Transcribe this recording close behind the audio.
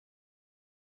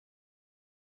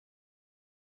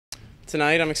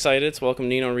Tonight, I'm excited to welcome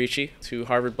Nino Ricci to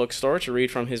Harvard Bookstore to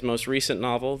read from his most recent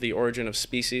novel, The Origin of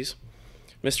Species.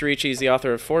 Mr. Ricci is the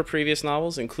author of 4 previous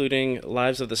novels, including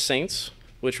Lives of the Saints,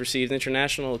 which received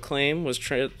international acclaim, was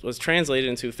translated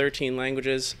into 13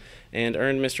 languages, and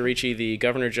earned Mr. Ricci the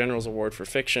Governor General's Award for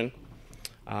Fiction.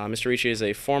 Mr. Ricci is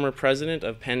a former president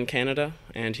of PEN Canada,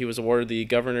 and he was awarded the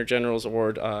Governor General's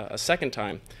Award a second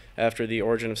time after The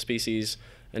Origin of Species'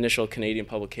 initial Canadian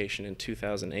publication in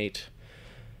 2008.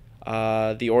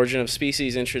 The Origin of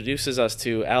Species introduces us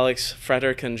to Alex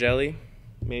Fratercangeli,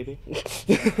 maybe,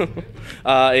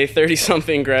 a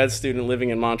 30-something grad student living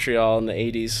in Montreal in the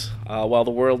 80s. While the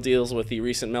world deals with the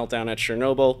recent meltdown at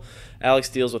Chernobyl, Alex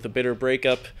deals with a bitter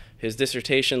breakup, his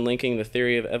dissertation linking the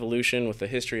theory of evolution with the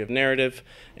history of narrative,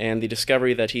 and the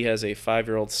discovery that he has a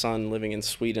 5-year-old son living in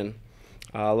Sweden.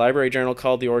 Library Journal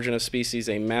called The Origin of Species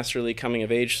a masterly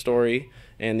coming-of-age story,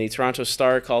 and the Toronto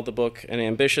Star called the book an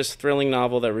ambitious, thrilling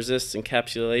novel that resists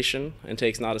encapsulation and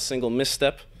takes not a single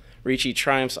misstep. Ricci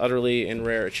triumphs utterly in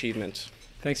rare achievement.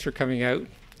 Thanks for coming out.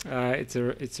 It's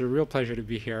a real pleasure to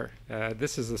be here.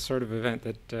 This is the sort of event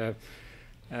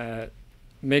that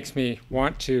makes me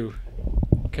want to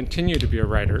continue to be a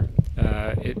writer.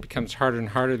 It becomes harder and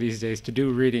harder these days to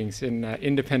do readings in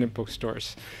independent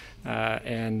bookstores,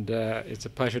 and it's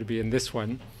a pleasure to be in this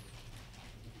one.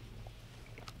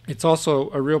 It's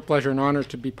also a real pleasure and honor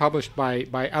to be published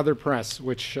by Other Press,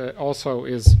 which also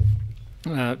is,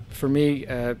 for me,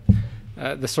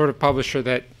 the sort of publisher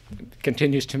that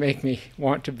continues to make me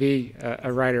want to be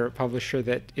a writer, a publisher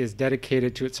that is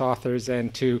dedicated to its authors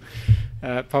and to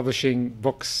publishing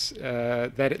books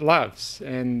that it loves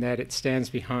and that it stands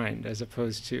behind, as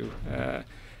opposed to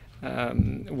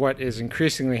what is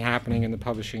increasingly happening in the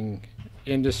publishing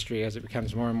industry as it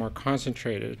becomes more and more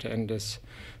concentrated, and as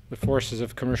the forces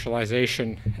of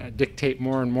commercialization dictate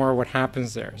more and more what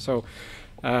happens there. So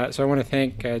I want to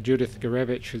thank Judith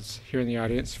Gurevich, who's here in the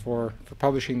audience, for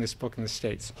publishing this book in the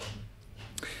States.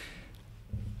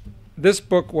 This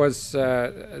book was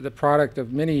the product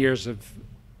of many years of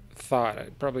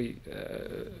thought. Probably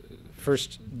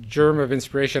first germ of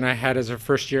inspiration I had as a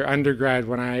first-year undergrad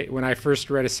when I first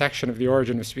read a section of The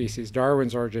Origin of Species,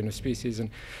 Darwin's Origin of Species,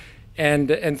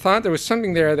 and thought there was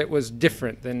something there that was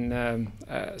different than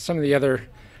some of the other,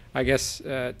 I guess,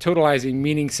 totalizing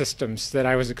meaning systems that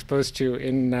I was exposed to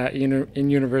in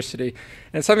university,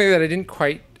 and something that I didn't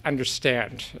quite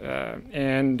understand.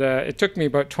 It took me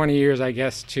about 20 years, I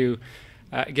guess, to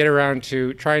get around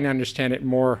to trying to understand it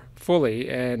more fully,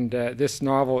 and this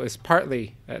novel is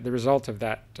partly the result of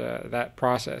that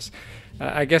process.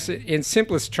 I guess in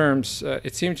simplest terms,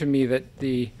 it seemed to me that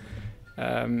the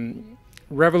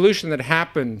revolution that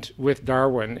happened with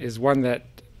Darwin is one that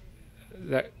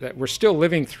we're still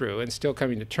living through and still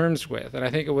coming to terms with. And I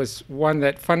think it was one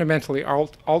that fundamentally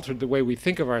altered the way we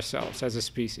think of ourselves as a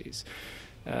species.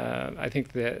 I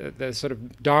think the sort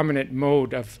of dominant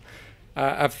mode of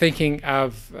thinking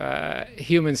of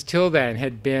humans till then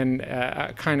had been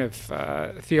a kind of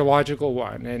theological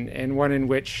one, and one in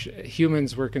which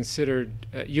humans were considered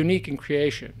unique in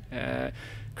creation.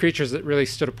 Creatures that really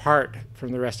stood apart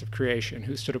from the rest of creation,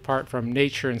 who stood apart from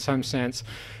nature in some sense,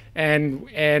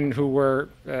 and who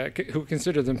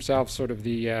considered themselves sort of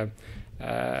the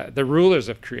rulers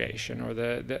of creation, or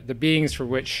the beings for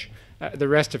which the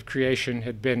rest of creation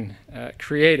had been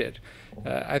created.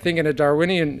 I think in a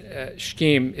Darwinian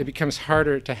scheme, it becomes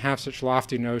harder to have such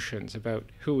lofty notions about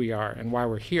who we are and why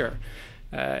we're here,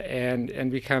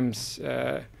 and becomes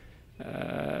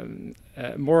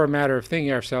more a matter of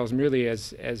thinking ourselves merely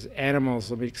as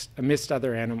animals amidst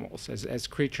other animals, as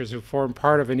creatures who form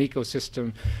part of an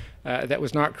ecosystem that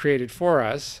was not created for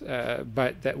us,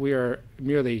 but that we are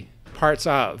merely parts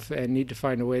of and need to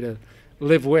find a way to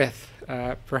live with,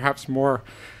 perhaps more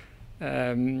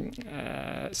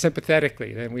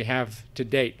sympathetically than we have to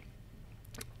date.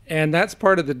 And that's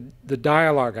part of the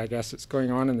dialogue, I guess, that's going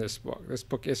on in this book. This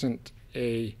book isn't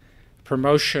a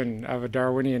promotion of a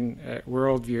Darwinian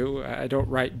worldview. I don't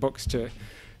write books to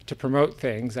promote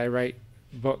things. I write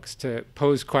books to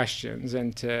pose questions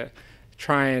and to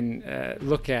try and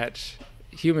look at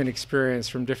human experience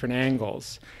from different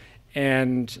angles.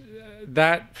 And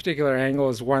that particular angle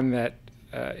is one that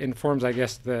informs, I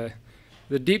guess, the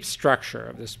deep structure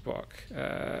of this book.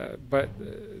 But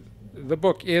the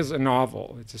book is a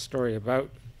novel. It's a story about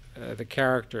the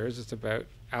characters. It's about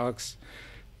Alex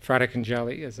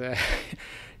Fratercangeli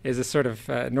is a sort of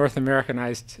North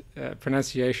Americanized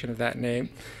pronunciation of that name,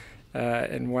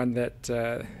 and one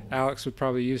that Alex would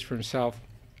probably use for himself.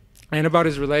 and about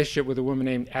his relationship with a woman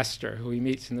named Esther, who he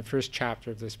meets in the first chapter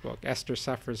of this book. Esther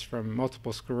suffers from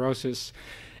multiple sclerosis,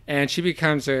 and she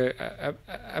becomes a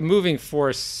moving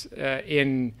force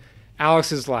in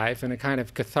Alex's life, and a kind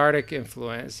of cathartic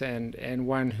influence, and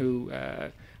one who,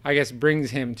 I guess,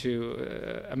 brings him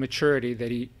to a maturity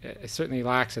that he certainly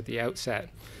lacks at the outset.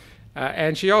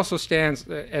 And she also stands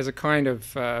as a kind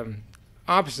of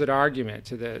opposite argument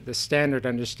to the standard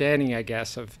understanding, I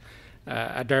guess, of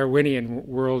a Darwinian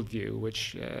worldview,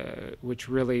 which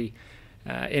really,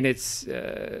 in its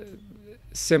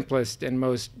simplest and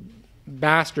most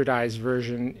bastardized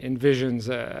version, envisions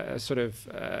a sort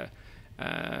of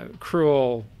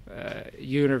cruel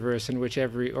universe in which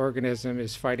every organism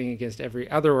is fighting against every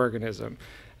other organism.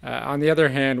 On the other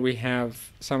hand, we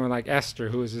have someone like Esther,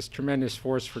 who is this tremendous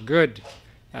force for good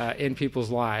in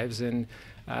people's lives, and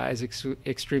is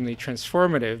extremely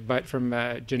transformative, but from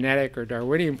a genetic or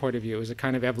Darwinian point of view is a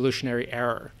kind of evolutionary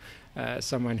error.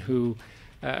 Someone who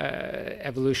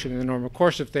evolution in the normal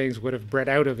course of things would have bred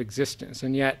out of existence,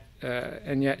 and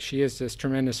yet she is this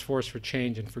tremendous force for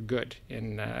change and for good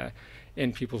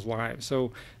in people's lives.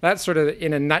 So that's sort of,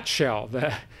 in a nutshell,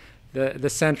 the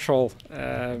central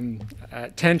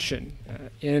tension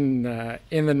in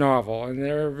the novel, and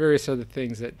there are various other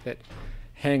things that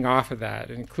hang off of that,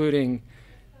 including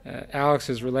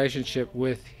Alex's relationship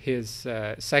with his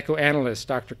psychoanalyst,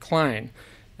 Dr. Klein,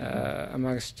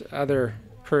 amongst other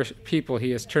people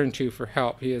he has turned to for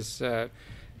help. He's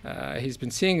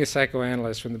been seeing a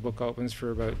psychoanalyst when the book opens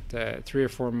for about 3 or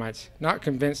 4 months, not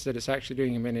convinced that it's actually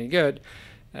doing him any good,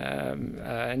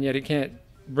 and yet he can't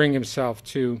bring himself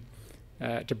to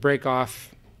break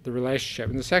off the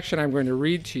relationship. And the section I'm going to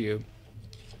read to you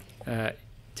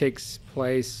takes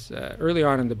place early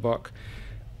on in the book,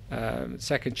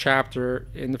 second chapter.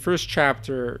 In the first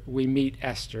chapter, we meet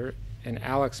Esther, and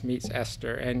Alex meets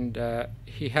Esther, and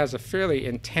he has a fairly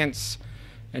intense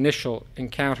initial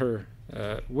encounter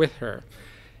with her.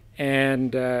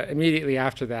 And immediately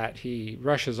after that, he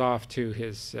rushes off to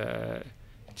his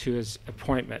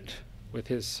appointment with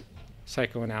his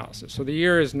psychoanalysis. So the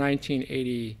year is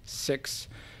 1986.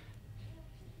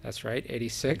 That's right,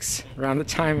 86, around the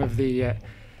time of the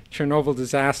Chernobyl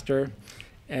disaster,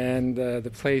 and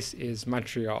the place is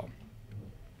Montreal.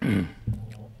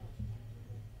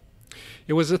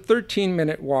 It was a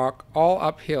 13-minute walk, all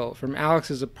uphill, from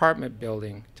Alex's apartment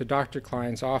building to Dr.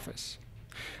 Klein's office,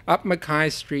 up Mackay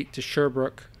Street to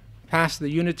Sherbrooke, past the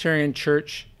Unitarian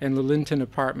Church and the Linton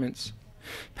Apartments,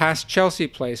 past Chelsea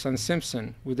Place on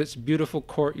Simpson with its beautiful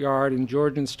courtyard and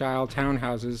Georgian-style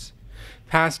townhouses,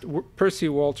 past Percy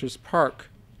Walters Park,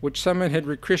 which someone had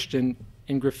rechristened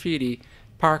in graffiti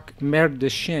Parc Mère de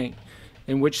Chien,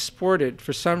 in which sported,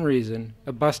 for some reason,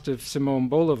 a bust of Simone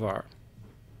Bolivar.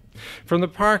 From the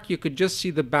park, you could just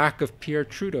see the back of Pierre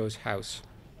Trudeau's house,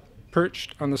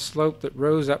 perched on the slope that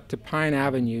rose up to Pine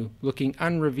Avenue, looking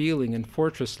unrevealing and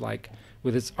fortress-like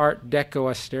with its Art Deco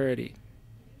austerity.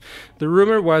 The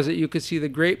rumor was that you could see the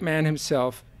great man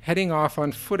himself heading off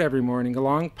on foot every morning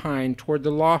along Pine toward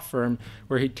the law firm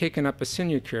where he'd taken up a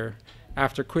sinecure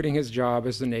after quitting his job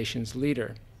as the nation's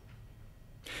leader.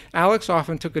 Alex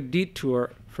often took a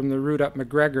detour from the route up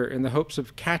McGregor in the hopes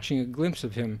of catching a glimpse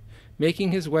of him,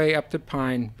 making his way up to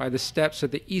Pine by the steps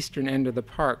at the eastern end of the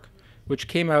park, which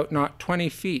came out not 20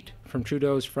 feet from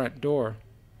Trudeau's front door.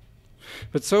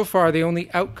 But so far, the only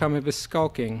outcome of his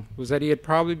skulking was that he had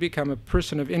probably become a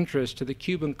person of interest to the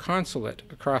Cuban consulate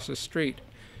across the street,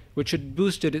 which had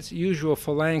boosted its usual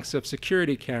phalanx of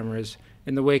security cameras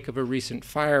in the wake of a recent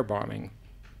firebombing.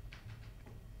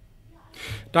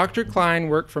 Dr. Klein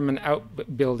worked from an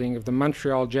outbuilding of the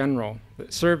Montreal General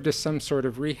that served as some sort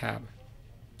of rehab.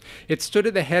 It stood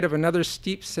at the head of another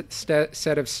steep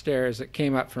set of stairs that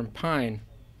came up from Pine,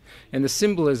 and the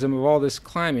symbolism of all this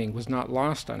climbing was not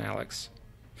lost on Alex,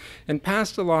 and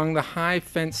passed along the high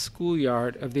fenced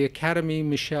schoolyard of the Académie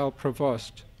Michel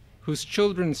Provost, whose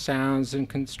children's sounds and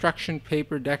construction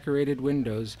paper decorated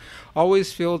windows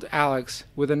always filled Alex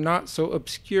with a not so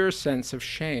obscure sense of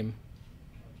shame.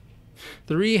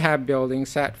 The rehab building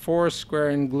sat foursquare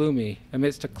and gloomy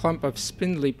amidst a clump of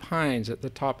spindly pines at the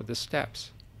top of the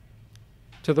steps.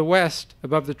 To the west,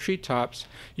 above the treetops,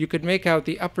 you could make out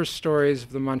the upper stories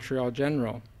of the Montreal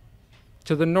General.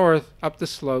 To the north, up the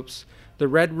slopes, the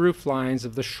red roof lines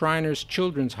of the Shriners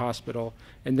Children's Hospital,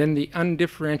 and then the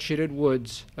undifferentiated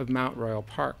woods of Mount Royal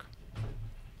Park.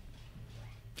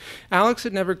 Alex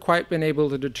had never quite been able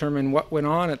to determine what went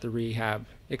on at the rehab,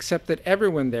 except that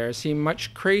everyone there seemed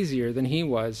much crazier than he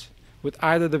was, with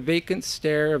either the vacant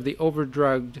stare of the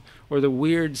overdrugged or the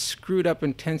weird, screwed-up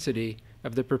intensity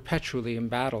of the perpetually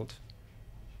embattled.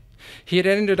 He had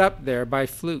ended up there by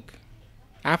fluke,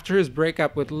 After his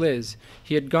breakup with Liz,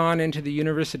 he had gone into the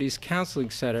university's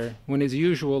counseling center when his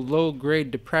usual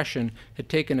low-grade depression had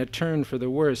taken a turn for the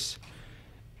worse,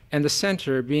 and the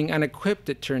center, being unequipped,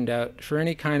 it turned out, for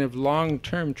any kind of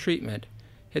long-term treatment,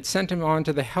 had sent him on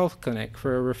to the health clinic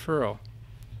for a referral.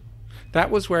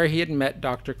 That was where he had met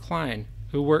Dr. Klein,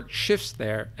 who worked shifts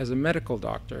there as a medical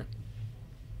doctor.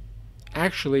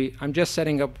 "Actually, I'm just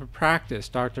setting up a practice,"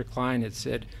 Dr. Klein had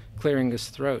said, clearing his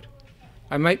throat.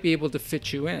 "I might be able to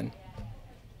fit you in."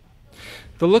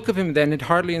 The look of him then had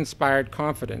hardly inspired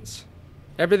confidence.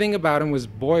 Everything about him was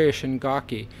boyish and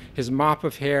gawky, his mop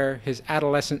of hair, his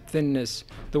adolescent thinness,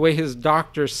 the way his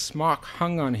doctor's smock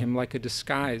hung on him like a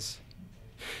disguise.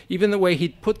 Even the way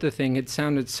he'd put the thing had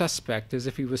sounded suspect, as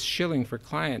if he was shilling for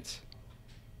clients.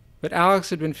 But Alex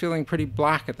had been feeling pretty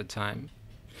black at the time.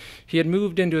 He had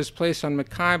moved into his place on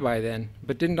Mackay by then,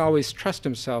 but didn't always trust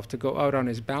himself to go out on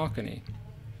his balcony.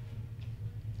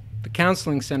 The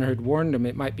counseling center had warned him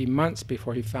it might be months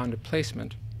before he found a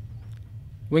placement.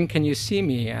 "When can you see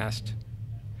me?" he asked.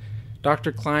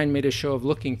 Dr. Klein made a show of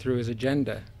looking through his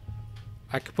agenda.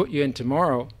 "I could put you in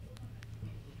tomorrow."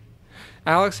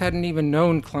 Alex hadn't even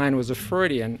known Klein was a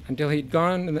Freudian until he'd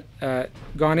gone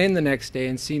in the next day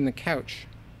and seen the couch.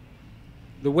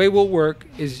 "The way we'll work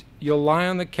is you'll lie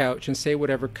on the couch and say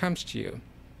whatever comes to you."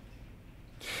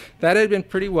 That had been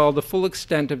pretty well the full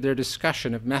extent of their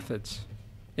discussion of methods.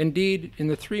 Indeed, in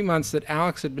the 3 months that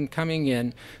Alex had been coming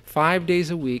in, 5 days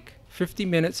a week, 50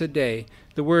 minutes a day,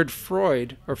 the word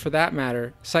Freud, or for that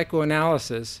matter,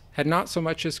 psychoanalysis, had not so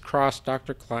much as crossed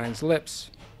Dr. Klein's lips.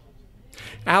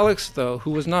 Alex, though,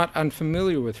 who was not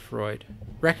unfamiliar with Freud,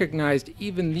 recognized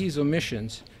even these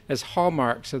omissions as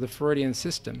hallmarks of the Freudian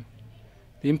system.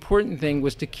 The important thing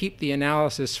was to keep the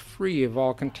analysis free of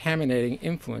all contaminating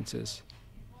influences.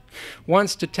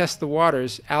 Once, to test the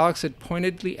waters, Alex had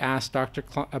pointedly asked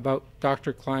about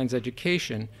Dr. Klein's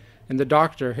education, and the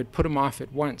doctor had put him off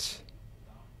at once.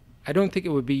 "I don't think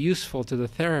it would be useful to the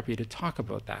therapy to talk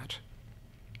about that."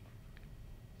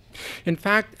 In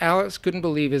fact, Alex couldn't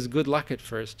believe his good luck at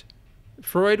first.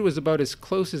 Freud was about as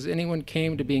close as anyone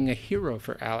came to being a hero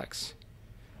for Alex.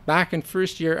 Back in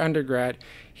first-year undergrad,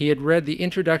 he had read the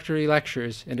introductory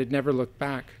lectures and had never looked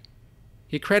back.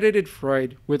 He credited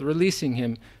Freud with releasing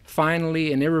him,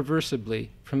 finally and irreversibly,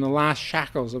 from the last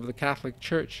shackles of the Catholic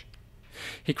Church.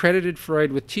 He credited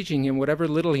Freud with teaching him whatever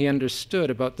little he understood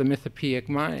about the mythopoeic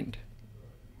mind.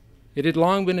 It had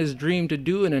long been his dream to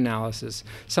do an analysis,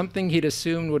 something he'd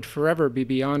assumed would forever be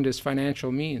beyond his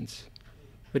financial means.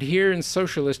 But here in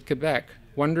socialist Quebec,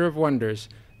 wonder of wonders,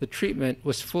 the treatment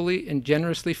was fully and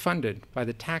generously funded by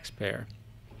the taxpayer.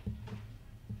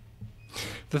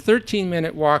 The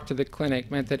 13-minute walk to the clinic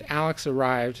meant that Alex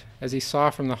arrived, as he saw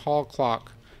from the hall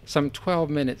clock, some 12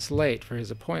 minutes late for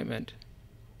his appointment.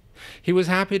 He was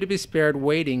happy to be spared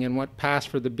waiting in what passed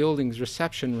for the building's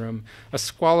reception room, a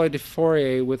squalid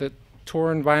foyer with a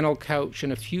torn vinyl couch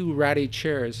and a few ratty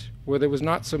chairs, where there was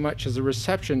not so much as a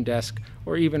reception desk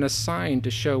or even a sign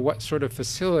to show what sort of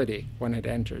facility one had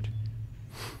entered.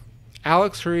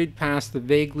 Alex hurried past the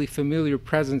vaguely familiar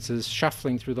presences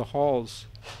shuffling through the halls.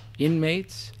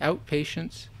 Inmates,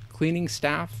 outpatients, cleaning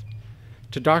staff,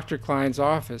 to Dr. Klein's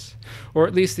office, or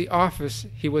at least the office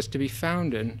he was to be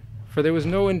found in, for there was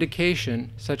no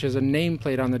indication, such as a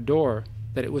nameplate on the door,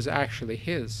 that it was actually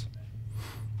his.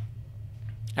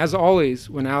 As always,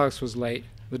 when Alex was late,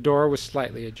 the door was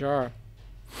slightly ajar.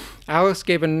 Alex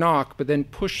gave a knock, but then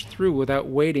pushed through without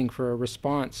waiting for a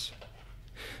response.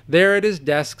 There at his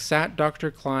desk sat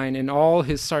Dr. Klein in all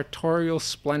his sartorial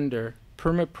splendor,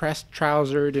 perma-pressed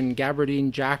trousered and gabardine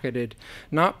jacketed,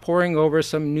 not poring over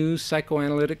some new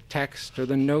psychoanalytic text or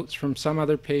the notes from some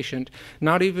other patient,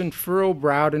 not even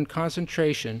furrow-browed in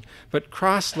concentration, but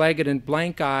cross-legged and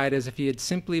blank-eyed as if he had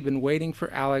simply been waiting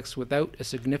for Alex without a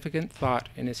significant thought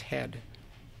in his head.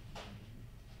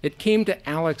 It came to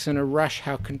Alex in a rush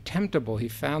how contemptible he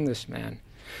found this man,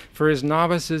 for his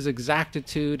novice's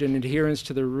exactitude and adherence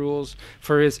to the rules,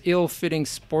 for his ill-fitting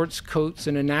sports coats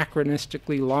and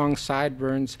anachronistically long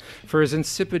sideburns, for his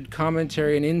insipid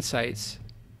commentary and insights,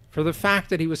 for the fact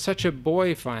that he was such a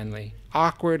boy finally,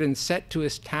 awkward and set to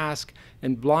his task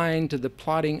and blind to the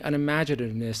plodding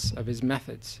unimaginativeness of his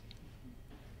methods.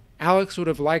 Alex would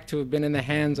have liked to have been in the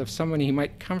hands of someone he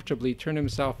might comfortably turn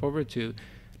himself over to,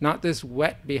 not this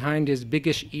wet behind his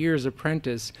biggish ears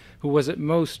apprentice who was at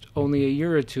most only a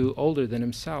year or two older than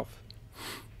himself.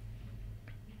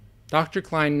 Dr.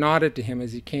 Klein nodded to him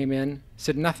as he came in,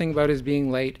 said nothing about his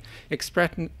being late,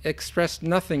 expressed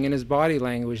nothing in his body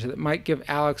language that might give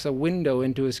Alex a window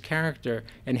into his character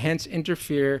and hence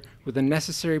interfere with the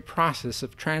necessary process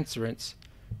of transference.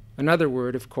 Another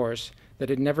word, of course, that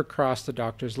had never crossed the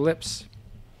doctor's lips.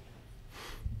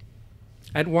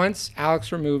 At once,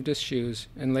 Alex removed his shoes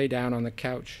and lay down on the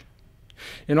couch.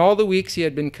 In all the weeks he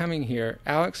had been coming here,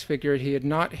 Alex figured he had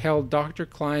not held Dr.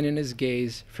 Klein in his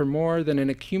gaze for more than an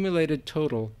accumulated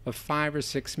total of 5 or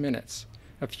 6 minutes.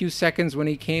 A few seconds when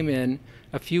he came in,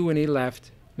 a few when he left,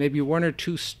 maybe 1 or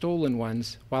 2 stolen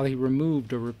ones while he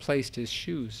removed or replaced his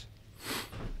shoes.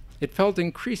 It felt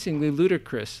increasingly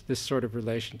ludicrous, this sort of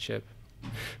relationship.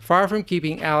 Far from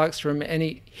keeping Alex from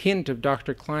any hint of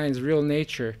Dr. Klein's real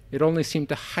nature, it only seemed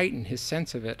to heighten his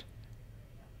sense of it.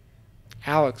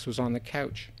 Alex was on the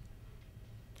couch.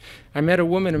 "I met a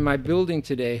woman in my building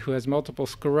today who has multiple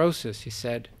sclerosis," he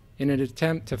said, in an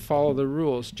attempt to follow the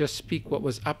rules, just speak what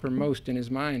was uppermost in his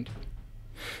mind.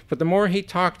 But the more he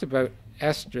talked about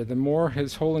Esther, the more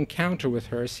his whole encounter with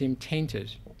her seemed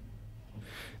tainted.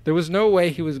 There was no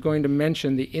way he was going to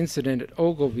mention the incident at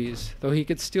Ogilvy's, though he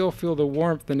could still feel the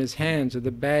warmth in his hands of the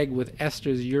bag with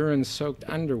Esther's urine-soaked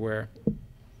underwear.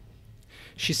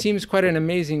 "She seems quite an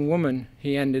amazing woman,"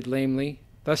 he ended lamely,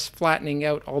 thus flattening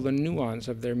out all the nuance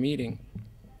of their meeting.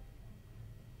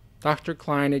 Dr.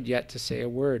 Klein had yet to say a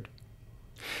word.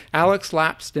 Alex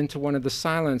lapsed into one of the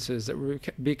silences that were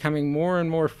becoming more and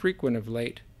more frequent of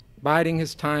late, biding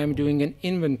his time doing an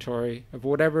inventory of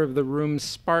whatever of the room's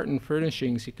Spartan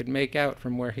furnishings he could make out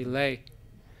from where he lay.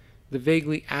 The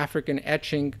vaguely African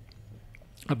etching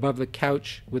above the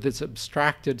couch with its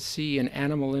abstracted sea and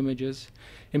animal images,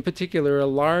 in particular a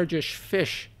largish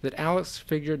fish that Alex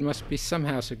figured must be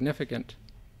somehow significant.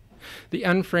 The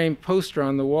unframed poster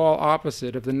on the wall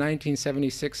opposite of the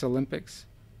 1976 Olympics.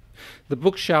 The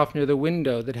bookshelf near the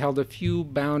window that held a few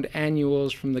bound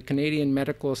annuals from the Canadian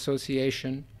Medical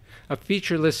Association, a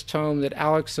featureless tome that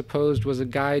Alex supposed was a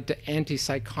guide to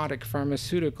antipsychotic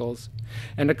pharmaceuticals,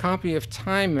 and a copy of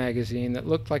Time magazine that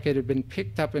looked like it had been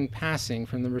picked up in passing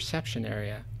from the reception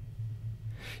area.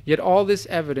 Yet all this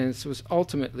evidence was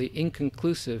ultimately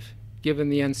inconclusive, given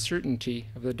the uncertainty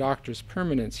of the doctor's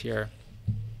permanence here.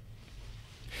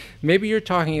 "Maybe you're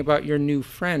talking about your new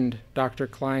friend," Dr.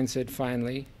 Klein said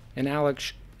finally, and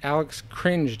Alex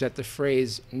cringed at the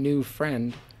phrase "new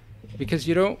friend," because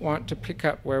you don't want to pick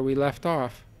up where we left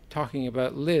off, talking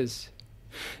about Liz.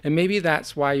 And maybe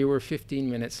that's why you were 15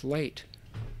 minutes late.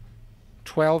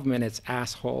 12 minutes,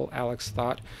 asshole, Alex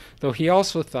thought, though he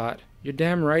also thought, you're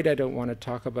damn right I don't want to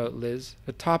talk about Liz,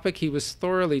 a topic he was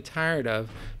thoroughly tired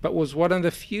of, but was one of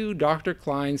the few Dr.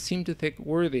 Klein seemed to think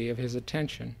worthy of his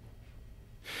attention.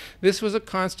 This was a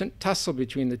constant tussle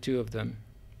between the two of them.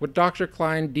 What Dr.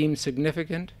 Klein deemed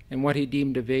significant and what he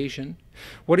deemed evasion,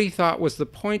 what he thought was the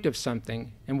point of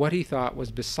something and what he thought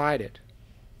was beside it.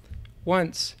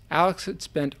 Once, Alex had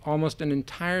spent almost an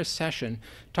entire session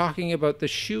talking about the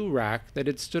shoe rack that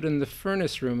had stood in the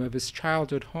furnace room of his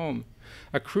childhood home,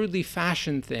 a crudely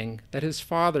fashioned thing that his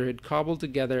father had cobbled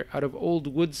together out of old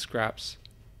wood scraps.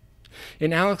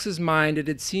 In Alex's mind it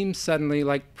had seemed suddenly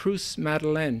like Proust's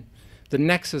Madeleine, the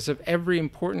nexus of every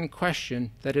important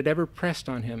question that had ever pressed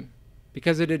on him,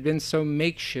 because it had been so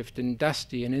makeshift and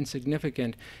dusty and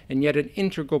insignificant, and yet an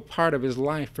integral part of his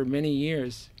life for many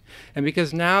years, and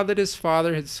because now that his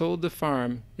father had sold the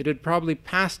farm, it had probably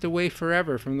passed away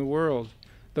forever from the world,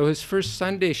 though his first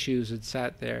Sunday shoes had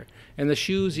sat there, and the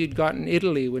shoes he'd got in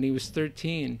Italy when he was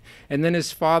 13, and then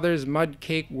his father's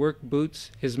mud-caked work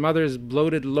boots, his mother's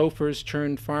bloated loafers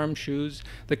turned farm shoes,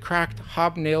 the cracked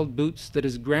hobnailed boots that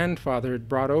his grandfather had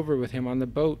brought over with him on the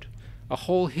boat, a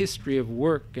whole history of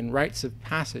work and rites of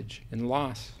passage and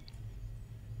loss.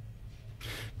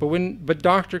 But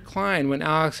Dr. Klein, when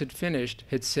Alex had finished,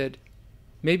 had said,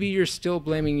 "Maybe you're still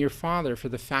blaming your father for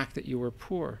the fact that you were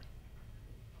poor."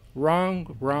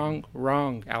 Wrong, wrong,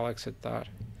 wrong, Alex had thought.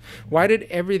 Why did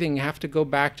everything have to go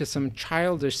back to some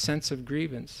childish sense of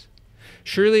grievance?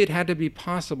 Surely it had to be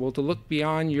possible to look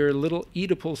beyond your little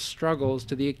Oedipal struggles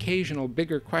to the occasional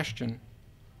bigger question,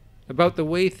 about the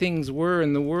way things were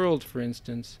in the world, for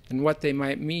instance, and what they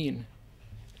might mean.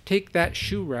 Take that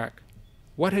shoe rack.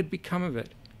 What had become of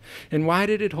it? And why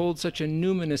did it hold such a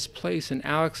numinous place in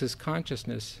Alex's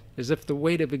consciousness, as if the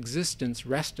weight of existence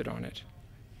rested on it?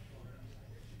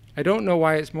 "I don't know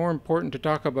why it's more important to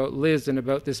talk about Liz than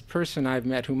about this person I've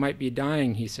met who might be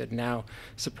dying," he said now,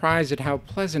 surprised at how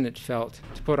pleasant it felt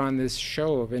to put on this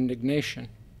show of indignation.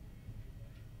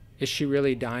 "Is she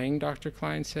really dying?" Dr.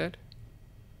 Klein said.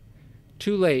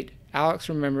 Too late, Alex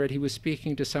remembered he was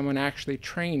speaking to someone actually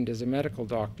trained as a medical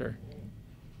doctor.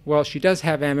 "Well, she does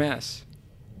have MS."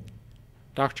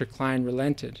 Dr. Klein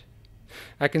relented.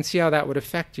 "I can see how that would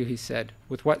affect you," he said,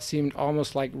 with what seemed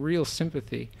almost like real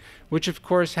sympathy, which of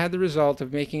course had the result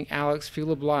of making Alex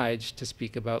feel obliged to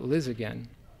speak about Liz again.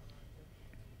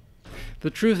 The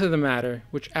truth of the matter,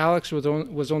 which Alex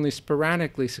was only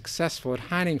sporadically successful at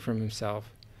hiding from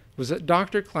himself, was that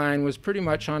Dr. Klein was pretty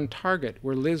much on target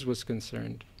where Liz was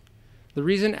concerned. The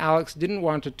reason Alex didn't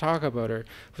want to talk about her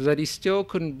was that he still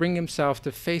couldn't bring himself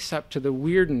to face up to the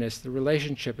weirdness the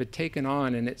relationship had taken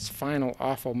on in its final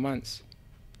awful months.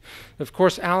 Of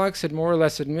course, Alex had more or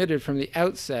less admitted from the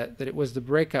outset that it was the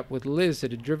breakup with Liz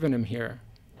that had driven him here,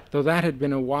 though that had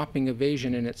been a whopping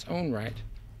evasion in its own right.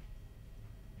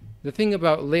 The thing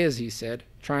about Liz, he said,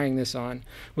 trying this on,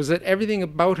 was that everything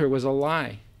about her was a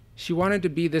lie. She wanted to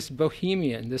be this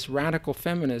bohemian, this radical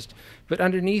feminist, but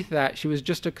underneath that she was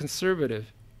just a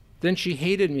conservative. Then she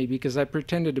hated me because I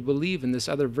pretended to believe in this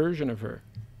other version of her.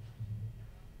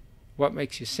 What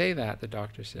makes you say that? The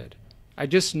doctor said. I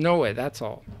just know it, that's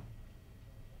all.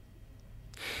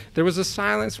 There was a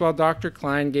silence while Dr.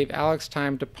 Klein gave Alex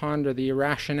time to ponder the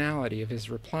irrationality of his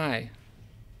reply.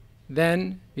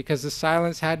 Then, because the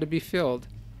silence had to be filled,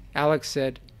 Alex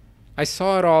said, I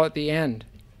saw it all at the end.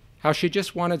 How she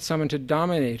just wanted someone to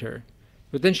dominate her,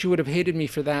 but then she would have hated me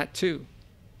for that too.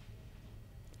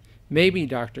 Maybe,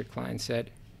 Dr. Klein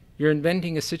said, you're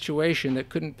inventing a situation that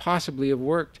couldn't possibly have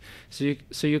worked, so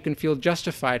you can feel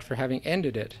justified for having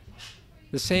ended it.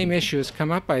 The same issue has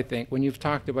come up, I think, when you've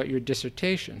talked about your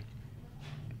dissertation.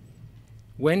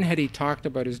 When had he talked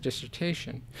about his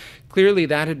dissertation? Clearly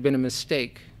that had been a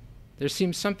mistake. There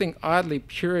seemed something oddly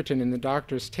Puritan in the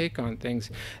doctor's take on things,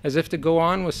 as if to go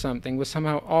on with something was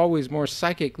somehow always more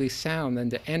psychically sound than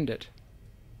to end it.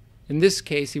 In this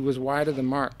case, he was wide of the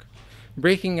mark.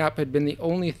 Breaking up had been the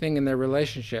only thing in their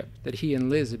relationship that he and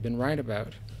Liz had been right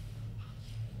about.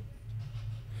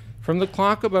 From the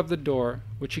clock above the door,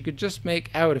 which he could just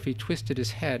make out if he twisted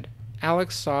his head,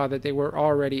 Alex saw that they were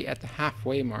already at the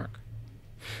halfway mark.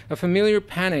 A familiar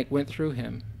panic went through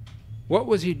him. What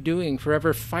was he doing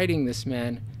forever fighting this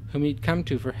man whom he'd come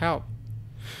to for help?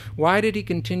 Why did he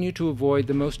continue to avoid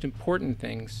the most important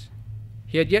things?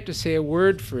 He had yet to say a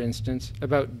word, for instance,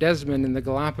 about Desmond in the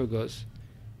Galapagos.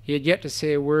 He had yet to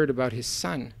say a word about his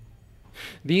son.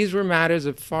 These were matters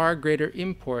of far greater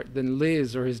import than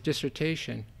Liz or his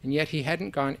dissertation, and yet he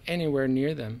hadn't gone anywhere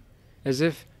near them, as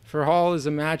if, for all his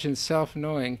imagined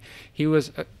self-knowing, he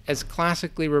was as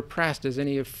classically repressed as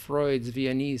any of Freud's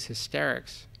Viennese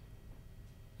hysterics.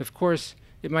 Of course,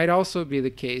 it might also be the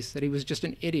case that he was just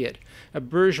an idiot, a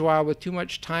bourgeois with too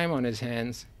much time on his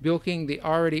hands, bilking the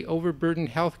already overburdened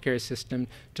healthcare system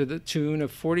to the tune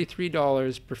of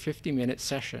 $43 per 50-minute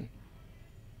session.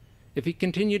 If he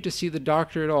continued to see the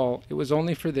doctor at all, it was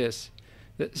only for this,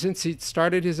 that since he'd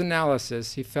started his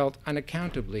analysis, he felt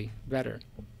unaccountably better.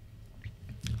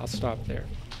 I'll stop there.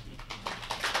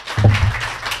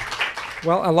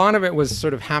 Well, a lot of it was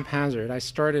sort of haphazard. I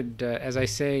started, as I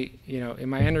say, in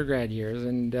my undergrad years,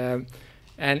 and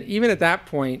even at that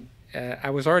point, I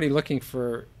was already looking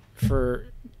for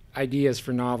ideas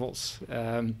for novels,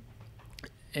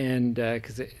 and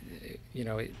because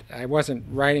I wasn't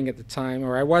writing at the time,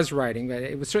 or I was writing, but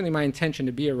it was certainly my intention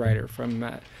to be a writer from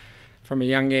a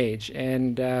young age,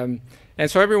 and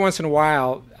so every once in a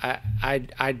while,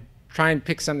 I'd try and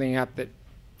pick something up that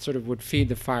sort of would feed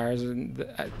the fires. And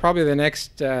probably the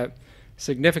next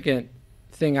significant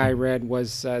thing I read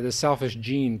was The Selfish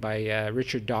Gene by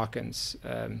Richard Dawkins,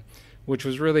 which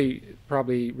was really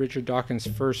probably Richard Dawkins'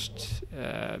 first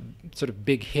sort of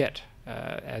big hit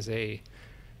as a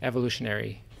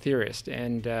evolutionary theorist.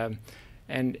 And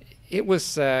it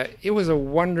was a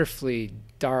wonderfully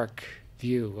dark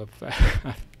view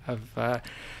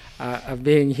of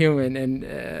being human,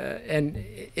 and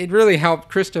it really helped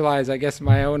crystallize, I guess,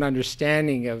 my own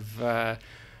understanding of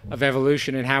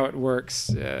evolution and how it works.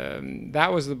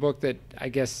 That was the book that, I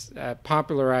guess,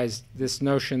 popularized this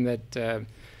notion that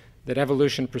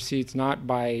evolution proceeds not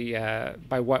by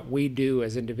what we do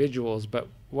as individuals, but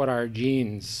what our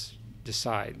genes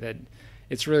decide. That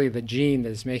it's really the gene that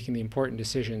is making the important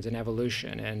decisions in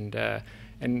evolution, and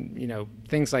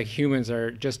things like humans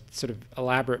are just sort of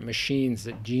elaborate machines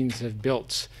that genes have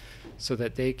built so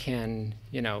that they can,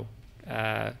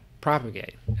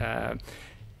 propagate.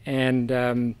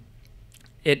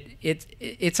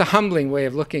 It's a humbling way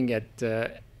of looking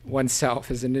at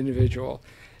oneself as an individual.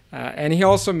 And he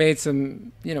also made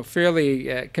some,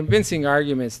 fairly convincing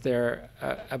arguments there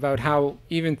about how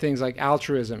even things like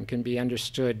altruism can be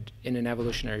understood in an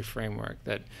evolutionary framework.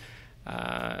 That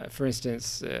for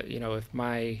instance, if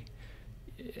my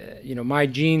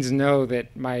genes know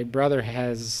that my brother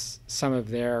has some of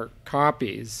their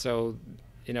copies, so,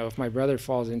 if my brother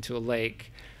falls into a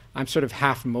lake, I'm sort of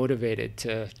half motivated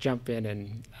to jump in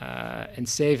and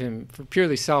save him for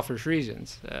purely selfish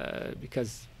reasons,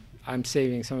 because I'm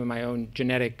saving some of my own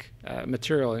genetic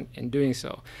material in doing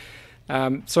so.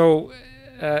 So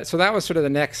that was sort of the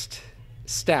next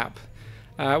step.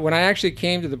 When I actually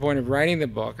came to the point of writing the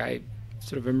book, I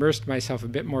sort of immersed myself a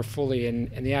bit more fully in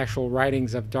the actual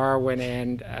writings of Darwin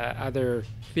and other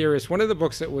theorists. One of the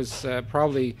books that was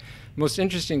probably most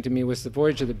interesting to me was The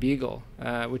Voyage of the Beagle,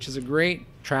 which is a great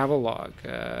travel log.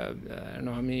 I don't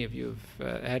know how many of you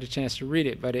have had a chance to read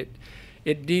it, but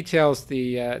it details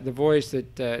the voyage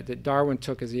that Darwin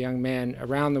took as a young man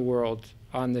around the world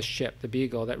on this ship, the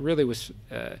Beagle, that really was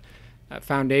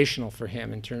foundational for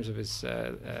him in terms of his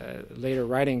later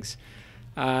writings.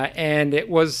 And it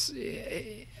was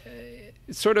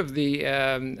sort of the,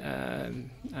 I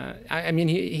mean,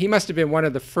 he must have been one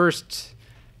of the first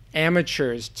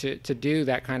amateurs to do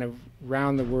that kind of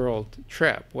round-the-world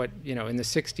trip. What, you know, in the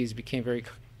 60s became very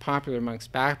popular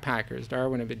amongst backpackers.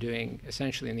 Darwin had been doing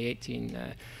essentially in the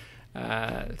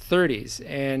 1830s.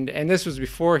 And this was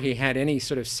before he had any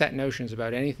sort of set notions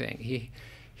about anything.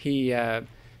 He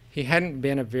hadn't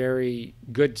been a very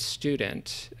good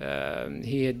student.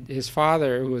 His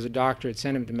father, who was a doctor, had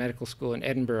sent him to medical school in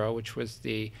Edinburgh, which was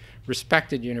the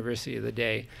respected university of the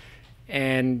day.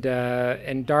 And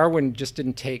Darwin just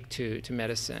didn't take to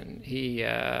medicine.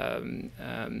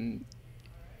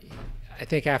 I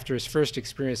think after his first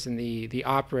experience in the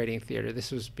operating theater,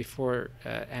 this was before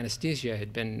anesthesia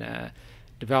had been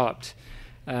developed,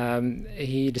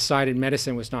 he decided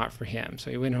medicine was not for him.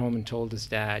 So he went home and told his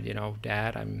dad, you know,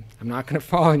 Dad, I'm not going to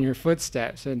follow in your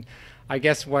footsteps. And I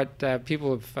guess what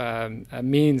people of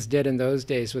means did in those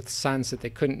days with sons that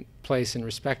they couldn't place in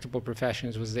respectable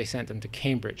professions was they sent them to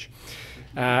Cambridge.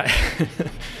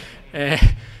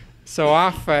 So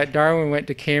off Darwin went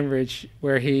to Cambridge,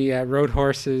 where he rode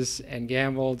horses and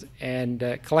gambled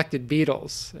and collected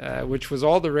beetles, which was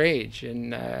all the rage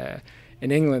in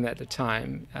England at the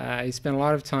time. He spent a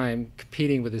lot of time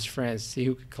competing with his friends to see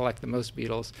who could collect the most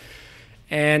beetles.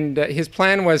 And his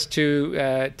plan was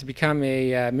to become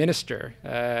a minister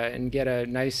and get a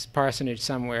nice parsonage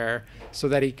somewhere so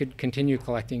that he could continue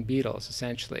collecting beetles,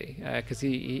 essentially, because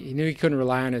he knew he couldn't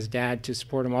rely on his dad to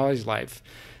support him all his life.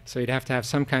 So he'd have to have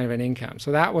some kind of an income.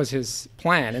 So that was his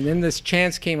plan. And then this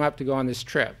chance came up to go on this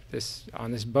trip, on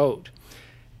this boat.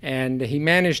 And he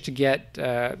managed to get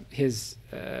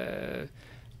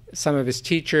some of his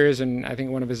teachers and I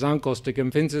think one of his uncles to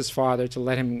convince his father to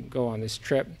let him go on this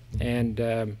trip. And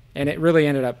it really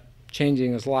ended up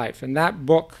changing his life. And that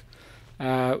book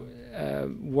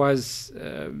was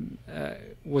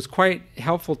quite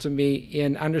helpful to me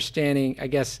in understanding, I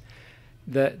guess,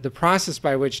 the process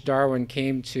by which Darwin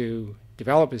came to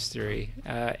develop his theory.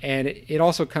 And it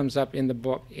also comes up in the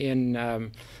book in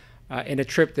a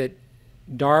trip that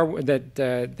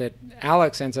that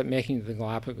Alex ends up making to the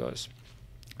Galapagos.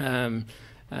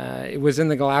 It was in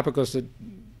the Galapagos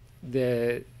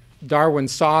that Darwin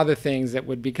saw the things that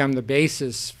would become the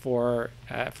basis for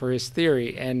his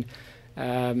theory, and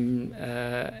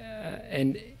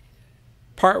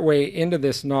partway into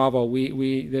this novel,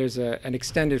 there's an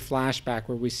extended flashback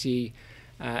where we see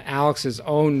Alex's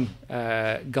own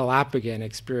Galapagos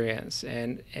experience,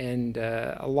 and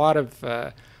a lot of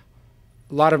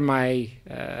my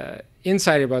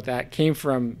insight about that came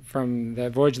from the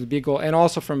Voyage of the Beagle, and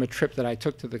also from a trip that I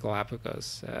took to the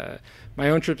Galapagos.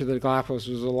 My own trip to the Galapagos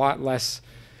was a lot less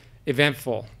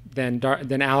eventful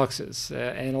than Alex's,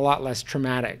 and a lot less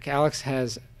traumatic. Alex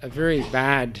has a very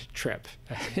bad trip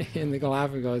in the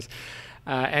Galapagos,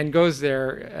 and goes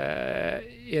there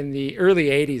in the early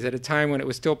 80s at a time when it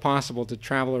was still possible to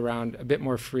travel around a bit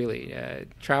more freely.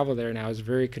 Travel there now is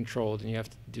very controlled, and you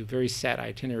have to do very set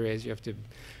itineraries. You have to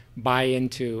buy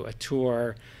into a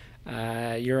tour.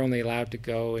 You're only allowed to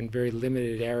go in very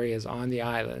limited areas on the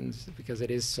islands because it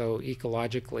is so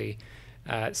ecologically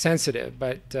sensitive.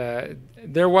 But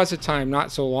there was a time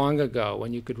not so long ago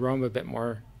when you could roam a bit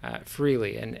more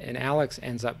freely, and Alex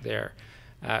ends up there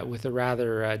with a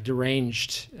rather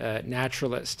deranged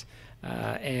naturalist,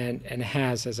 and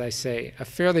has, as I say, a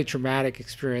fairly traumatic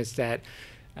experience that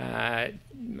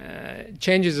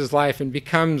changes his life and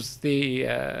becomes the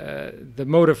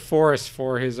motive force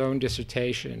for his own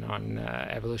dissertation on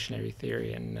evolutionary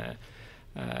theory and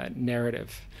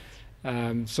narrative.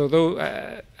 So though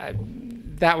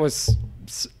that was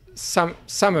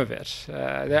some of it.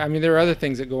 I mean, there are other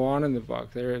things that go on in the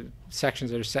book. There are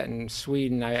sections that are set in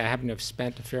Sweden. I happen to have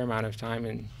spent a fair amount of time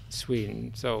in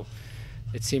Sweden, so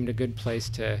it seemed a good place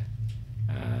to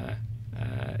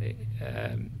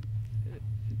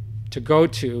go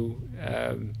to,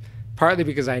 partly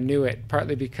because I knew it,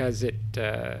 partly because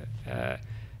there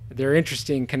are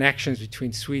interesting connections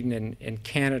between Sweden and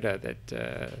Canada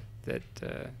that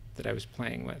I was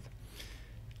playing with.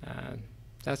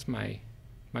 That's my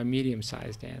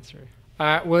medium-sized answer.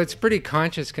 Well, it's a pretty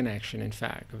conscious connection, in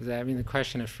fact. I mean, the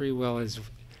question of free will is,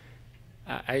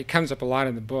 it comes up a lot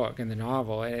in the book, in the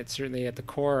novel, and it's certainly at the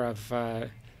core of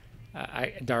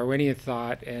Darwinian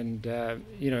thought. And,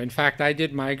 in fact, I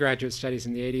did my graduate studies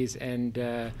in the 80s, and,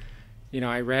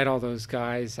 I read all those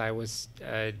guys. I was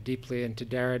deeply into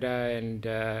Derrida, and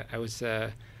I was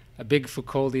a big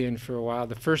Foucauldian for a while.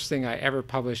 The first thing I ever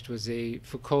published was a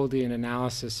Foucauldian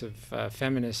analysis of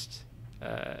feminist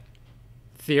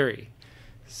theory.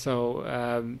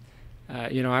 So,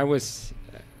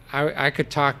 I could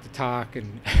talk the talk,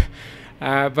 and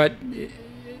but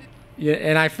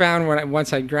and I found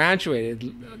once I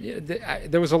graduated,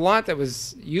 there was a lot that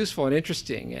was useful and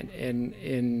interesting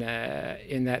in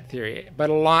that theory, but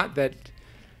a lot that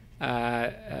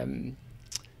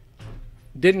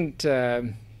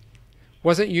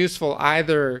wasn't useful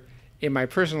either in my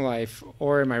personal life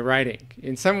or in my writing.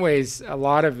 In some ways, a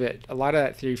lot of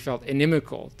that theory felt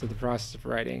inimical to the process of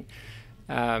writing.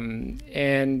 And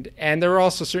there were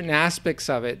also certain aspects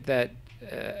of it that,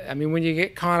 when you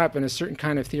get caught up in a certain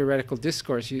kind of theoretical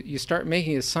discourse, you start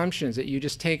making assumptions that you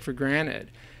just take for granted.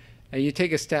 And you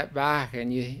take a step back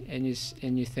and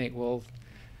you think, well,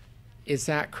 is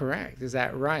that correct? Is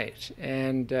that right?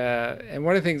 And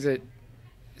one of the things that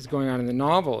is going on in the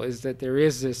novel is that there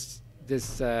is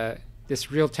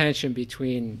this real tension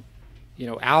between,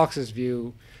 Alex's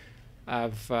view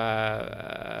of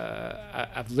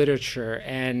literature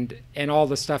and all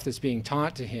the stuff that's being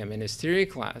taught to him in his theory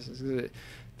classes.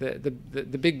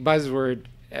 The big buzzword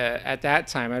at that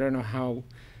time, I don't know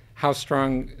how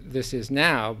strong this is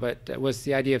now, but was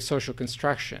the idea of social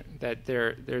construction. That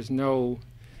there's no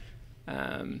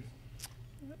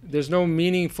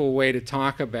meaningful way to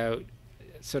talk about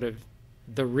sort of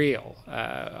the real.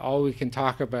 All we can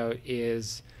talk about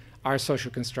is our social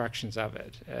constructions of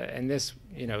it, and this,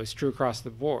 is true across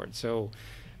the board. So,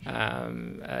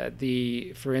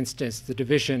 for instance, the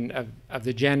division of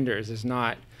the genders is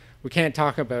not. We can't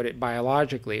talk about it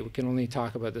biologically. We can only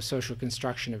talk about the social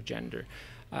construction of gender.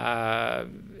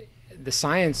 The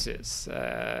sciences,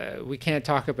 we can't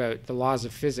talk about the laws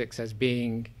of physics as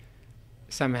being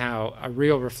somehow a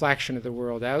real reflection of the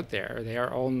world out there. They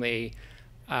are only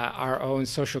our own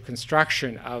social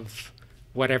construction of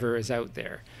whatever is out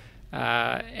there.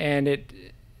 And it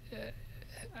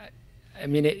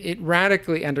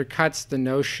radically undercuts the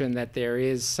notion that there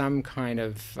is some kind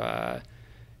of,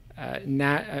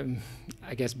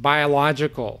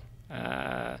 biological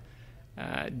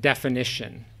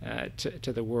definition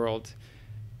to the world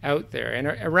out there. And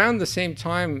around the same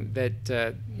time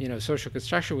that social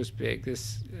construction was big,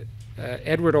 this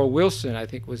Edward O. Wilson, I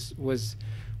think, was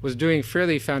doing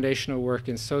fairly foundational work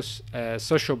in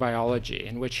sociobiology,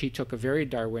 in which he took a very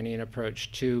Darwinian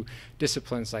approach to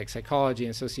disciplines like psychology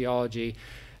and sociology,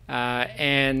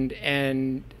 and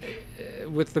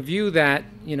with the view that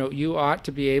you ought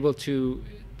to be able to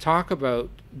talk about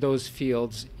those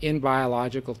fields in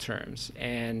biological terms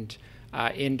and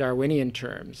in Darwinian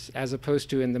terms, as opposed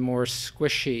to in the more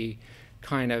squishy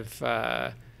kind of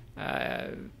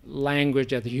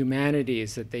language of the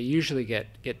humanities that they usually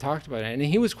get talked about. And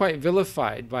he was quite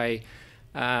vilified by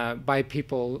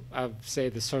people of, say,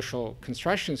 the social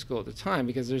construction school at the time,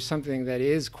 because there's something that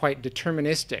is quite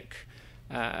deterministic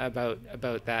about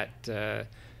that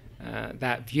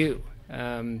view.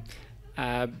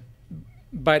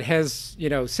 But has,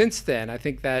 since then, I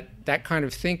think that kind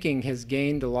of thinking has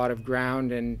gained a lot of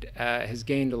ground and has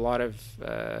gained a lot of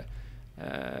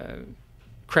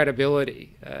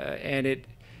credibility, and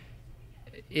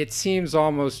it seems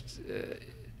almost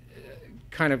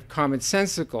kind of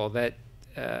commonsensical that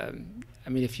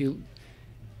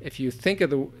if you think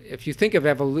of in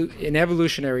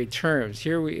evolutionary terms,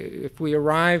 if we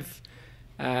arrive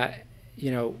on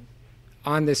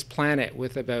this planet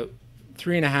with about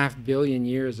 3.5 billion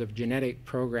years of genetic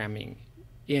programming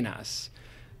in us,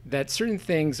 that certain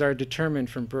things are determined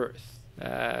from birth.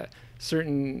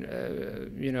 Certain,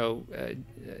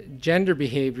 gender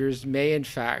behaviors may in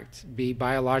fact be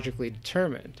biologically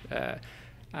determined.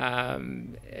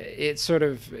 I'm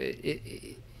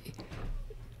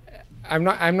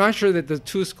not sure that the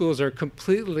two schools are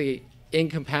completely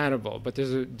incompatible, but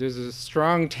there's a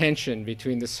strong tension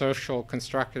between the social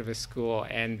constructivist school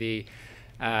and the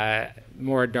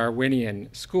more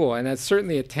Darwinian school, and that's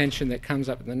certainly a tension that comes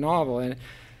up in the novel.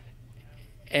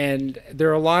 And there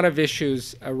are a lot of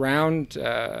issues around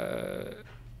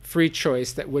free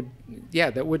choice that would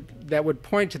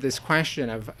point to this question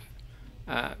of,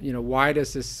 why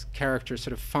does this character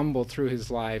sort of fumble through his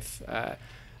life,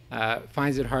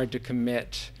 finds it hard to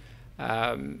commit,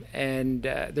 And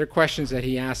they're questions that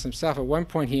he asks himself. At one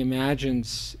point, he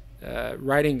imagines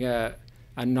writing a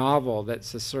novel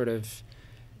that's a sort of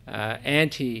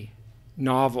anti-novel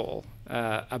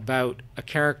about a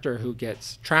character who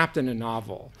gets trapped in a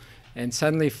novel and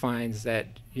suddenly finds that,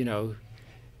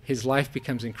 his life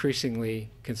becomes increasingly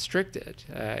constricted.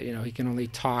 He can only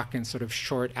talk in sort of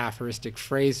short aphoristic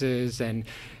phrases, and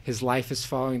his life is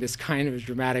following this kind of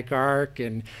dramatic arc,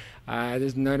 and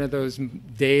there's none of those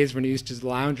days when he used to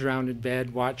lounge around in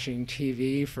bed watching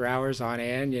TV for hours on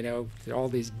end, all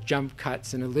these jump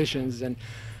cuts and elisions. And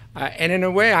in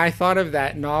a way, I thought of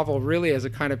that novel really as a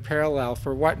kind of parallel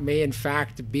for what may in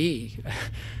fact be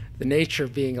the nature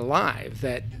of being alive,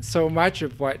 that so much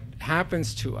of what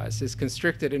happens to us is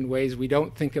constricted in ways we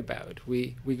don't think about.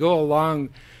 We go along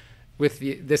with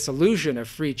this illusion of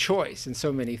free choice in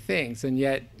so many things, and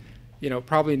yet,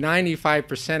 probably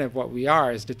 95% of what we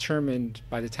are is determined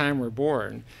by the time we're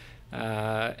born,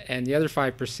 and the other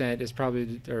 5% is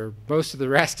probably, or most of the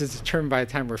rest is determined by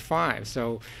the time we're 5.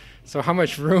 So how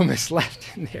much room is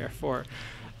left in there for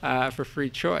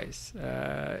free choice?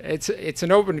 It's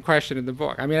an open question in the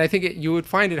book. I mean, I think you would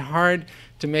find it hard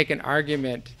to make an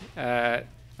argument, a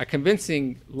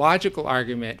convincing logical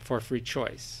argument for free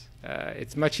choice.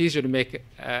 It's much easier to make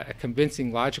a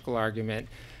convincing logical argument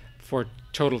for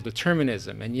total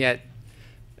determinism, and yet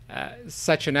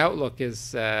such an outlook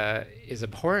is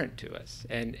abhorrent to us,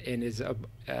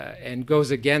 and goes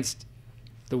against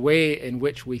the way in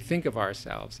which we think of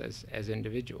ourselves as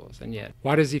individuals. And yet,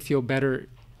 why does he feel better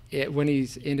when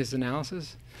he's in his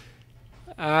analysis?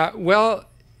 Well,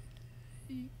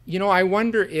 I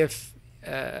wonder if,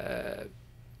 I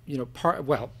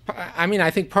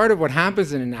think part of what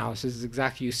happens in analysis is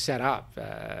exactly you set up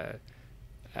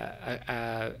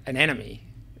an enemy.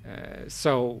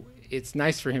 So it's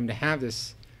nice for him to have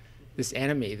this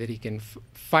enemy that he can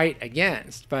fight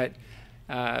against. But,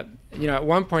 at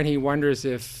one point he wonders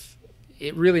if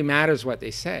it really matters what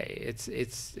they say.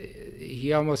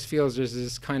 He almost feels there's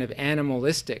this kind of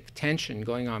animalistic tension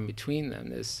going on between them,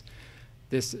 this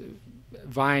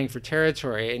vying for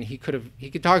territory, and he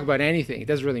could talk about anything. It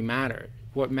doesn't really matter.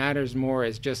 What matters more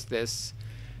is just this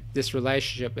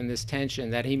relationship and this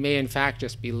tension, that he may in fact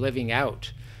just be living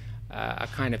out a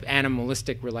kind of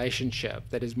animalistic relationship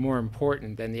that is more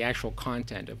important than the actual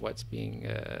content of what's being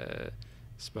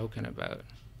spoken about.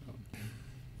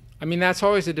 I mean, that's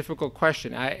always a difficult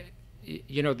question.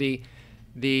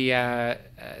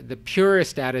 The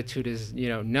purist attitude is,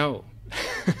 no.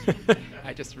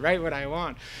 I just write what I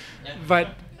want,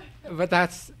 but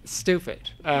that's stupid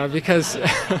because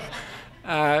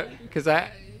I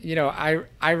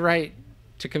write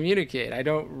to communicate. I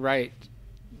don't write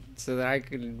so that I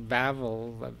can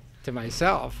babble to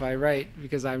myself. I write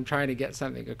because I'm trying to get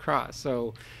something across.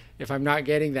 So if I'm not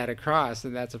getting that across,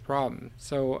 then that's a problem.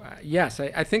 So yes,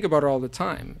 I think about it all the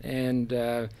time. And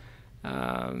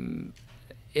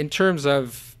in terms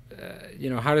of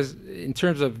in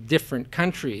terms of different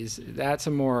countries, it's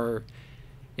a more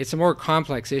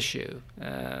complex issue.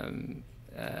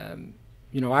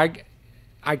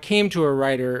 I came to a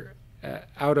writer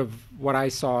out of what I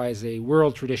saw as a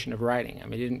world tradition of writing. I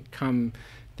mean, I didn't come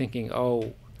thinking,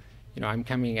 I'm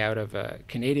coming out of a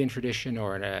Canadian tradition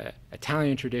or an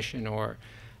Italian tradition, or,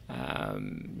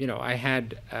 I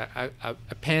had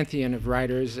a pantheon of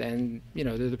writers, and,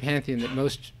 they're the pantheon that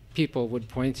most people would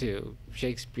point to: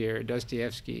 Shakespeare,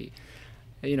 Dostoevsky,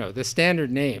 the standard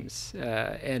names,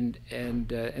 and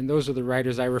those are the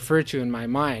writers I refer to in my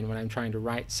mind when I'm trying to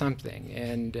write something.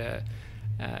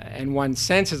 And one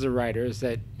sense as a writer is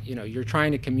that, you're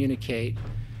trying to communicate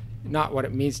not what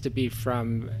it means to be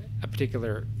from a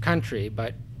particular country,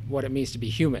 but what it means to be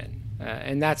human.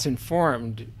 And that's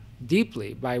informed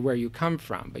deeply by where you come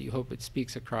from, but you hope it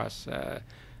speaks across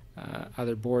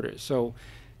other borders. So,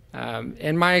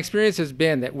 and my experience has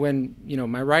been that when,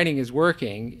 my writing is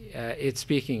working, it's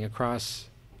speaking across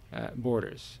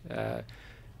borders.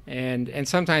 And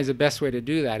sometimes the best way to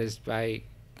do that is by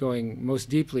going most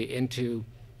deeply into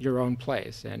your own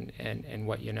place and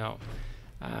what you know.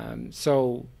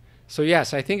 So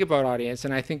yes, I think about audience,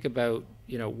 and I think about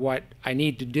what I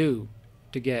need to do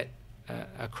to get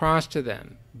across to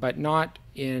them, but not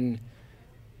in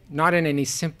any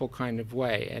simple kind of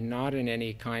way, and not in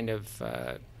any kind of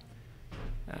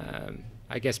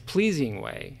I guess pleasing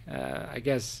way. I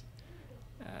guess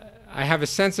I have a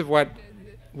sense of what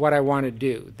I want to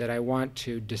do, that I want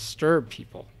to disturb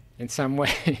people in some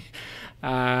way.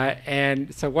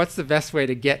 And so what's the best way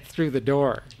to get through the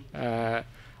door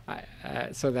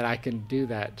so that I can do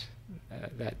that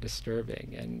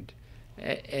disturbing?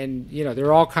 And there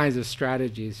are all kinds of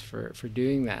strategies for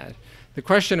doing that. The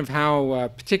question of how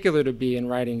particular to be in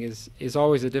writing is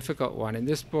always a difficult one. In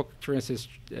this book, for instance,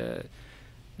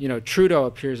 Trudeau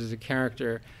appears as a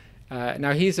character.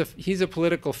 Now he's a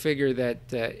political figure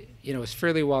that is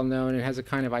fairly well known and has a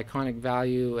kind of iconic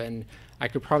value, and I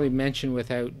could probably mention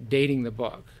without dating the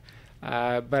book.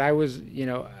 But I was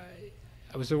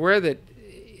aware that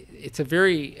it's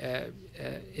very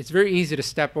easy to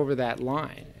step over that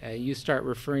line. You start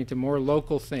referring to more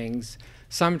local things.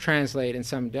 Some translate and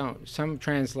some don't. Some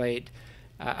translate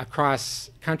across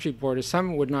country borders.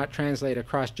 Some would not translate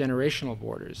across generational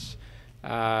borders,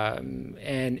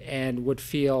 and would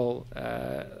feel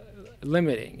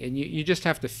limiting. And you just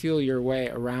have to feel your way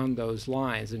around those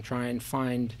lines and try and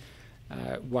find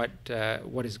what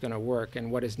is going to work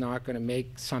and what is not going to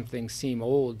make something seem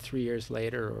old 3 years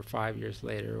later or 5 years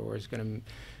later, or is going to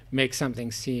make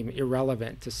something seem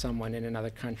irrelevant to someone in another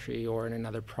country or in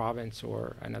another province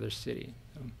or another city.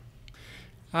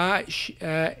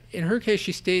 In her case,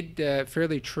 she stayed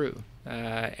fairly true,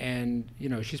 and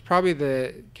she's probably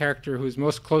the character who's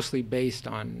most closely based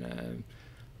on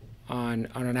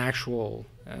an actual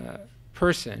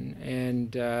person,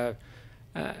 and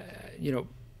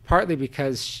partly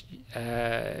because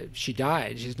she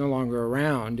died, she's no longer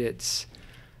around. It's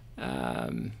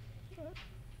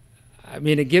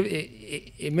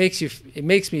it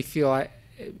makes me feel I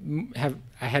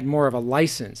had more of a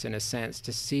license, in a sense,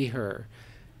 to see her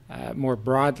more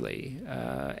broadly,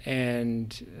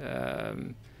 and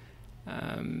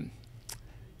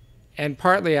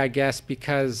partly, I guess,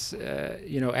 because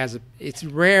it's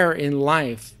rare in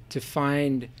life to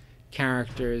find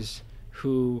characters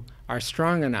who are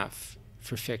strong enough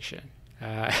for fiction.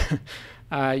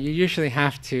 You usually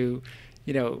have to,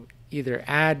 either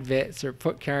add bits or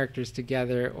put characters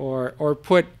together, or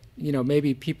put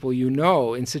maybe people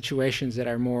in situations that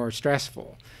are more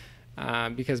stressful,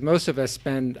 because most of us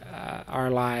spend our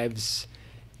lives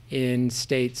in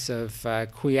states of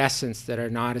quiescence that are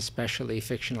not especially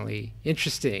fictionally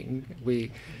interesting.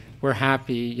 We're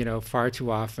happy far too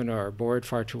often, or bored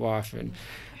far too often.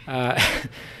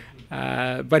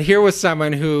 But here was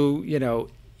someone who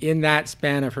in that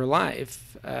span of her life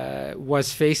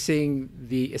was facing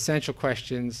the essential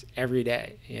questions every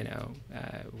day,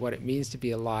 what it means to be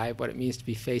alive, what it means to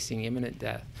be facing imminent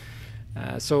death.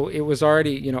 So it was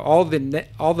already, all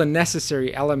the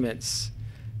necessary elements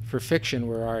for fiction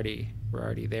were already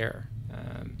there,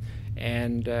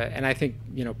 and I think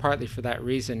partly for that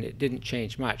reason it didn't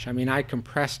change much. I mean, I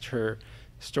compressed her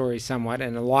story somewhat,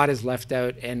 and a lot is left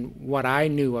out, and what I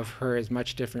knew of her is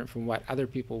much different from what other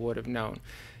people would have known.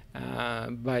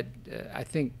 But I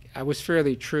think I was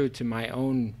fairly true to my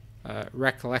own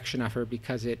recollection of her,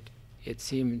 because it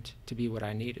seemed to be what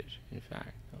I needed, in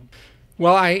fact.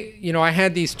 Well, I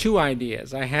had these two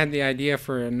ideas. I had the idea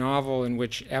for a novel in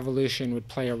which evolution would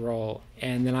play a role,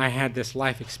 and then I had this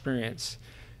life experience,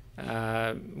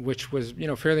 which was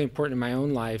fairly important in my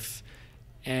own life.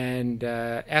 And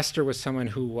Esther was someone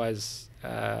who was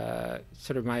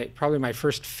sort of probably my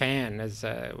first fan, as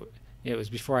it was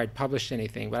before I'd published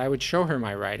anything, but I would show her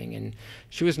my writing, and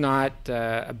she was not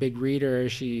a big reader.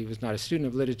 She was not a student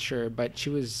of literature, but she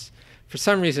was, for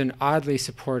some reason, oddly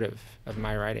supportive of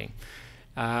my writing,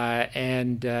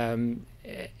 and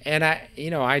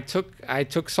I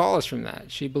took solace from that.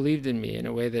 She believed in me in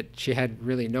a way that she had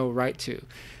really no right to,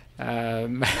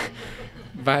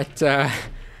 but.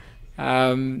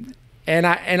 And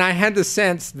I had the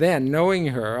sense then, knowing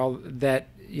her, that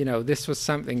this was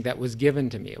something that was given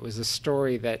to me. It was a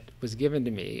story that was given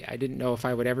to me. I didn't know if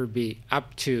I would ever be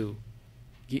up to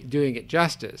doing it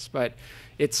justice, but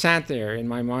it sat there in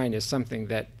my mind as something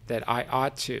that I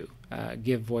ought to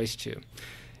give voice to.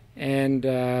 And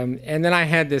then I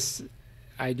had this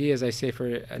idea, as I say, for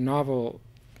a novel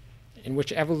in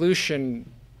which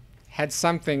evolution had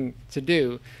something to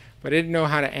do, but I didn't know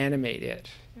how to animate it.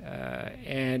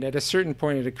 And at a certain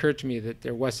point, it occurred to me that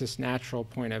there was this natural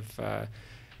point of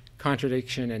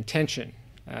contradiction and tension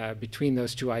between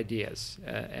those two ideas.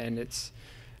 And it's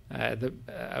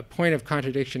a point of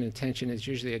contradiction and tension is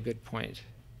usually a good point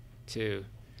to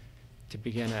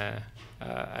begin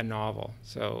a novel.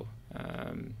 So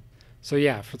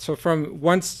yeah. So from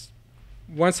once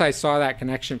I saw that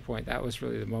connection point, that was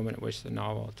really the moment at which the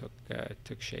novel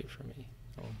took shape for me.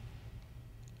 So.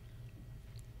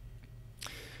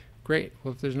 Great.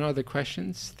 Well, if there's no other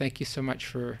questions, thank you so much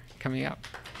for coming up.